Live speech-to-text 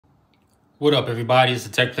What up, everybody? It's the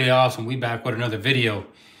Tech Playoffs, and we back with another video.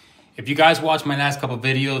 If you guys watched my last couple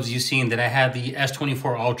videos, you've seen that I had the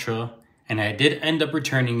S24 Ultra, and I did end up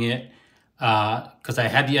returning it because I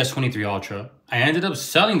had the S23 Ultra. I ended up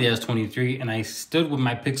selling the S23, and I stood with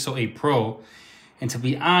my Pixel 8 Pro. And to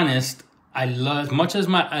be honest, I love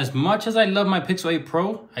as much as I love my Pixel 8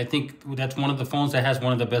 Pro. I think that's one of the phones that has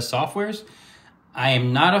one of the best softwares. I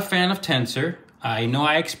am not a fan of Tensor. I know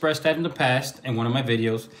I expressed that in the past in one of my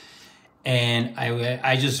videos. And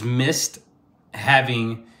I just missed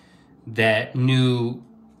having that new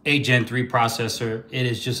 8 Gen 3 processor. It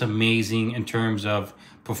is just amazing in terms of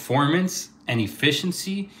performance and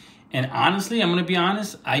efficiency. And honestly, I'm going to be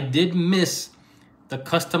honest, I did miss the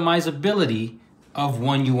customizability of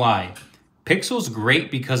oneui. Pixel's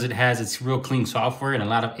great because it has its real clean software and a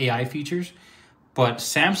lot of AI features. But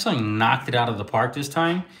Samsung knocked it out of the park this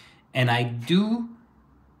time. And I do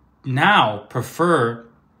now prefer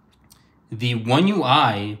the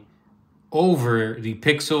oneui over the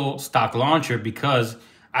Pixel stock launcher because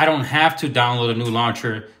I don't have to download a new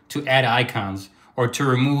launcher to add icons or to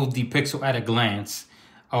remove the Pixel at a glance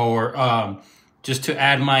or just to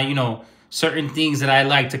add my, certain things that I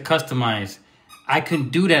like to customize. I can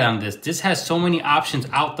do that on this. This has so many options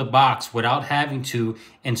out the box without having to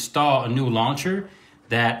install a new launcher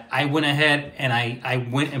that I went ahead and I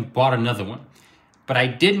went and bought another one. But I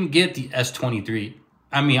didn't get the S23.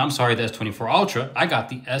 The S24 Ultra. I got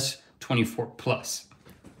the S24 Plus.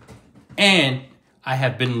 And I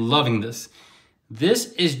have been loving this.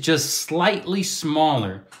 This is just slightly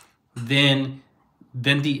smaller than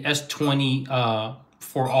the S24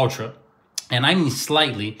 Ultra. And I mean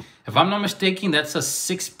slightly. If I'm not mistaken, that's a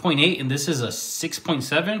 6.8 and this is a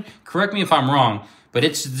 6.7. Correct me if I'm wrong, but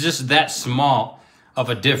it's just that small of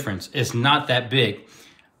a difference. It's not that big.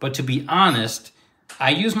 But to be honest,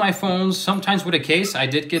 I use my phones sometimes with a case. I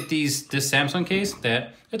did get this Samsung case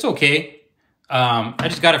that it's okay. I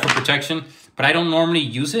just got it for protection, but I don't normally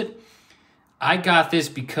use it. I got this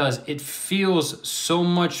because it feels so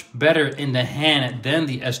much better in the hand than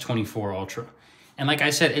the S24 Ultra. And like I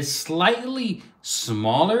said, it's slightly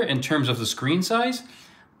smaller in terms of the screen size,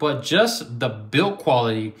 but just the build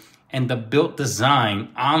quality and the built design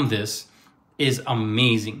on this is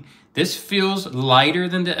amazing. This feels lighter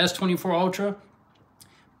than the S24 Ultra.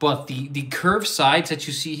 But the curved sides that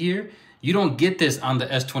you see here, you don't get this on the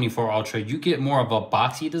S24 Ultra. You get more of a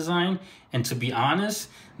boxy design. And to be honest,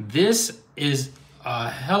 this is a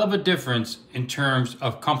hell of a difference in terms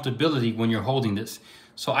of comfortability when you're holding this.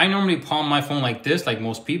 So I normally palm my phone like this, like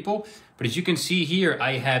most people. But as you can see here,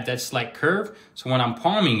 I have that slight curve. So when I'm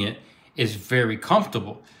palming it, it's very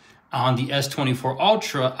comfortable. On the S24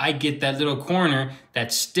 Ultra, I get that little corner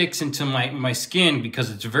that sticks into my skin because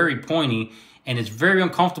it's very pointy. And it's very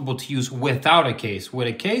uncomfortable to use without a case. With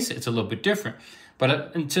a case, it's a little bit different.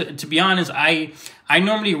 But to be honest, I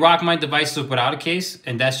normally rock my devices without a case.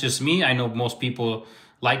 And that's just me. I know most people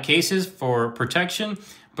like cases for protection.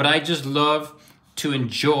 But I just love to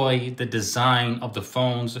enjoy the design of the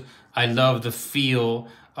phones. I love the feel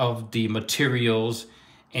of the materials.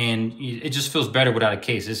 And it just feels better without a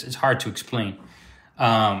case. It's hard to explain.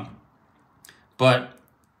 But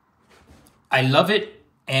I love it.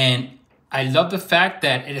 And I love the fact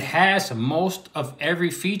that it has most of every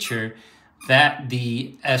feature that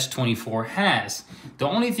the S24 has. The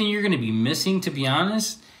only thing you're going to be missing, to be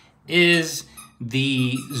honest, is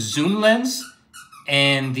the zoom lens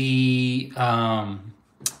and the,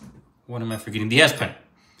 what am I forgetting? The S Pen.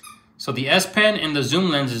 So the S Pen and the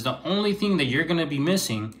zoom lens is the only thing that you're going to be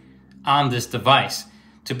missing on this device.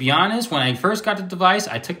 To be honest, when I first got the device,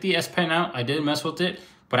 I took the S Pen out. I didn't mess with it,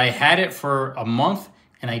 but I had it for a month.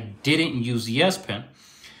 And I didn't use the S Pen.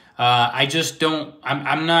 I just don't,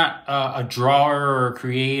 I'm not a drawer or a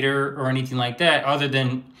creator or anything like that other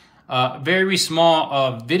than very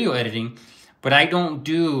small video editing. But I don't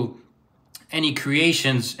do any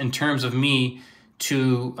creations in terms of me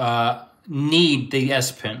to need the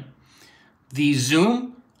S Pen. The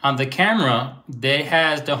zoom on the camera that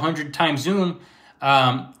has the 100x zoom,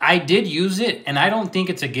 I did use it and I don't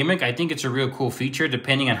think it's a gimmick. I think it's a real cool feature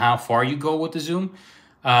depending on how far you go with the zoom.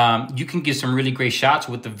 You can get some really great shots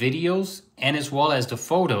with the videos and as well as the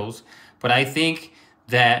photos. But I think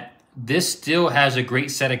that this still has a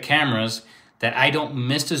great set of cameras that I don't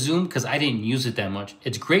miss the zoom because I didn't use it that much.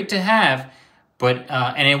 It's great to have, but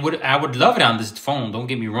and I would love it on this phone, don't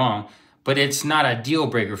get me wrong. But it's not a deal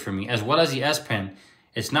breaker for me. As well as the S Pen,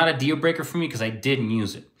 it's not a deal breaker for me because I didn't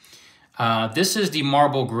use it. This is the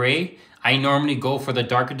marble gray. I normally go for the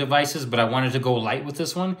darker devices, but I wanted to go light with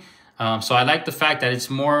this one. So I like the fact that it's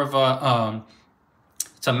more of a,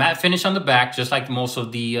 it's a matte finish on the back, just like most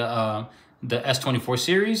of the the S24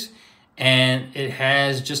 series, and it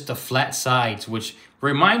has just the flat sides, which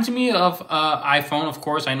reminds me of iPhone. Of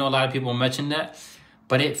course, I know a lot of people mention that,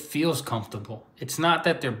 but it feels comfortable. It's not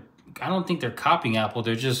that I don't think they're copying Apple.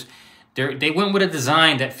 They went with a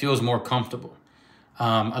design that feels more comfortable.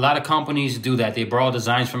 A lot of companies do that. They borrow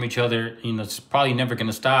designs from each other. You know, it's probably never going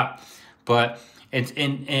to stop, but it's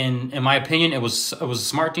in my opinion, it was a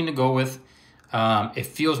smart thing to go with. It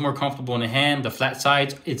feels more comfortable in the hand. The flat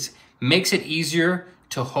sides, it makes it easier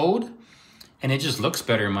to hold, and it just looks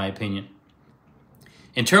better in my opinion.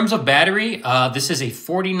 In terms of battery, this is a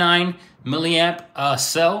 49 milliamp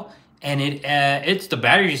cell, and the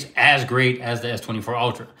battery is as great as the S24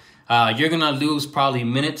 Ultra. You're gonna lose probably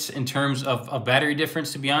minutes in terms of battery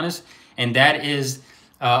difference, to be honest, and that is,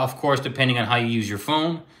 of course, depending on how you use your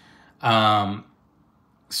phone.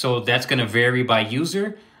 So that's gonna vary by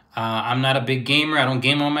user. I'm not a big gamer. I don't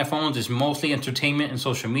game on my phones. It's mostly entertainment and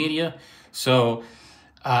social media. So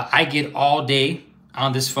I get all day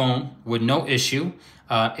on this phone with no issue.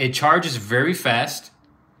 It charges very fast.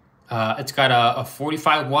 It's got a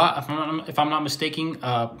 45 watt, if I'm not mistaken,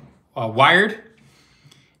 wired.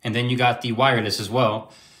 And then you got the wireless as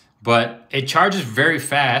well. But it charges very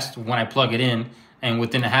fast when I plug it in. And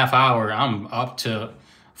within a half hour, I'm up to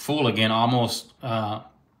full again, almost.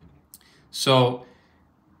 So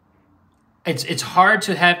it's hard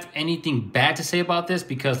to have anything bad to say about this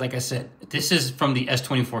because, like I said, this is from the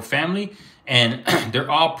S24 family. And they're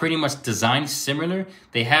all pretty much designed similar.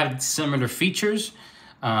 They have similar features,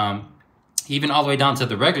 even all the way down to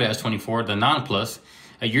the regular S24, the non-plus.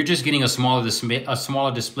 You're just getting a smaller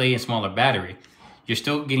display and smaller battery. You're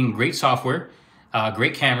still getting great software,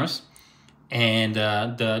 great cameras, and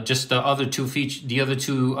the other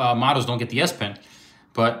two models don't get the S Pen.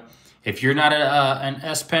 But if you're not an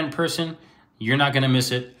S Pen person, you're not gonna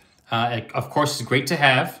miss it. Of course, it's great to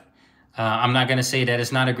have. I'm not gonna say that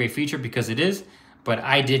it's not a great feature because it is, but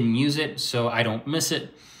I didn't use it, so I don't miss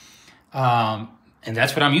it. And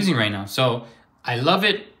that's what I'm using right now. So I love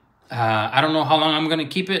it. I don't know how long I'm gonna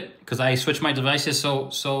keep it because I switch my devices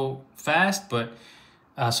so fast, but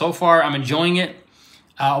so far I'm enjoying it.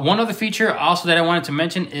 One other feature also that I wanted to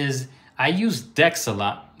mention is I use DeX a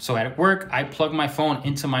lot. So at work, I plug my phone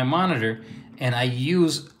into my monitor and I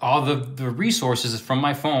use all the resources from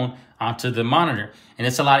my phone onto the monitor. And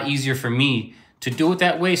it's a lot easier for me to do it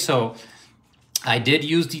that way. So I did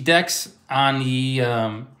use the DeX on the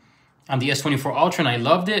S24 Ultra and I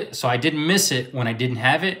loved it. So I didn't miss it when I didn't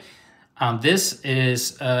have it. This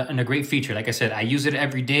is a great feature. Like I said, I use it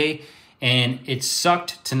every day and it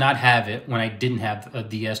sucked to not have it when I didn't have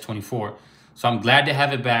the S24. So I'm glad to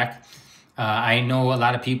have it back. I know a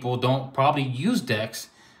lot of people don't probably use DeX,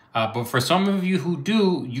 but for some of you who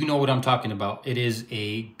do, you know what I'm talking about. It is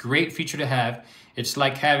a great feature to have. It's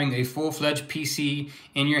like having a full-fledged PC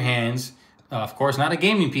in your hands. Of course, not a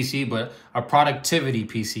gaming PC, but a productivity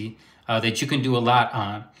PC that you can do a lot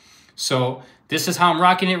on. So this is how I'm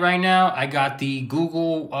rocking it right now. I got the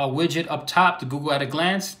Google widget up top, the Google at a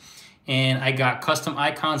glance, and I got custom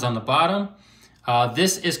icons on the bottom.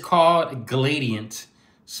 This is called Gradient.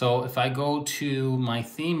 So if I go to my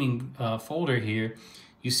theming folder here,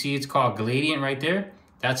 you see it's called Gradient right there.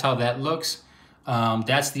 That's how that looks.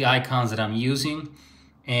 That's the icons that I'm using.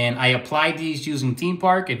 And I applied these using Theme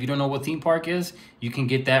Park. If you don't know what Theme Park is, you can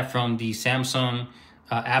get that from the Samsung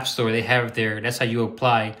App Store. They have it there. That's how you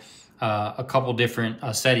apply a couple different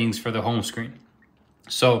settings for the home screen.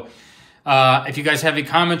 So if you guys have any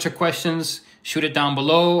comments or questions, shoot it down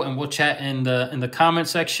below and we'll chat in the comment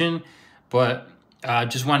section. But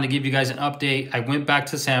just wanted to give you guys an update. I went back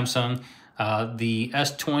to Samsung, the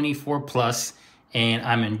S24 Plus, and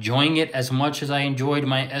I'm enjoying it as much as I enjoyed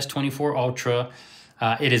my S24 Ultra.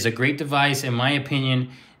 It is a great device, in my opinion,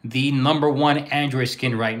 the #1 Android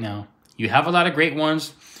skin right now. You have a lot of great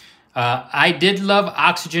ones. I did love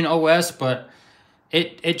Oxygen OS, but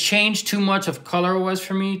it changed too much of Color OS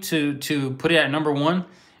for me to put it at #1.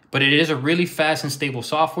 But it is a really fast and stable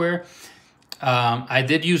software. I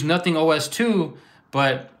did use Nothing OS 2,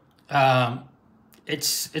 but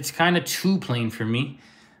it's kind of too plain for me.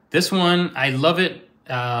 This one, I love it.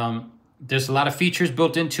 There's a lot of features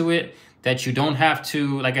built into it that you don't have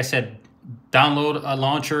to, like I said, download a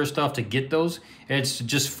launcher or stuff to get those. It's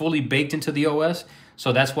just fully baked into the OS.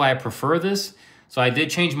 So that's why I prefer this. So I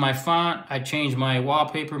did change my font. I changed my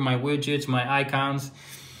wallpaper, my widgets, my icons.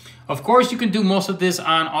 Of course, you can do most of this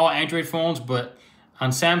on all Android phones, but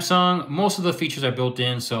on Samsung, most of the features are built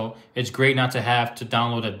in. So it's great not to have to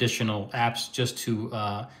download additional apps just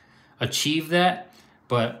to achieve that.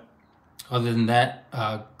 But other than that,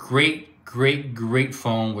 great great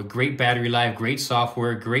phone with great battery life, great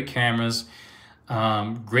software, great cameras,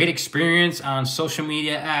 great experience on social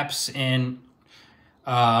media apps and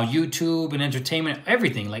YouTube and entertainment,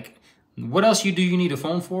 everything. Like, what else do you need a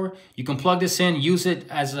phone for? You can plug this in, use it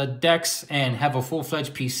as a DeX, and have a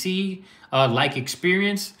full-fledged PC like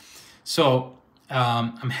experience. So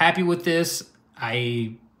I'm happy with this.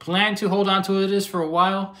 I plan to hold on to this for a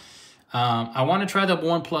while. I want to try the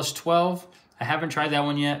OnePlus 12. I haven't tried that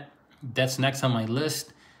one yet. That's next on my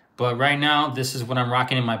list. But right now, this is what I'm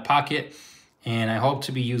rocking in my pocket, and I hope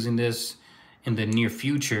to be using this in the near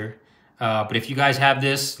future. But if you guys have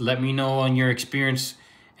this, let me know on your experience,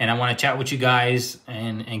 and I want to chat with you guys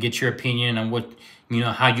and get your opinion on what,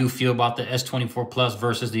 how you feel about the S24 Plus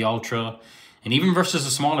versus the Ultra, and even versus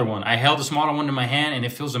the smaller one. I held the smaller one in my hand, and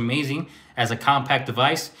it feels amazing as a compact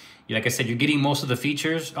device. Like I said, you're getting most of the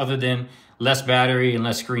features other than less battery and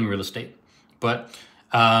less screen real estate. But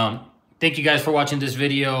thank you guys for watching this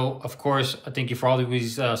video. Of course, thank you for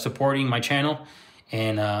always supporting my channel,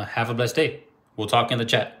 and have a blessed day. We'll talk in the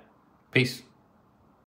chat. Peace.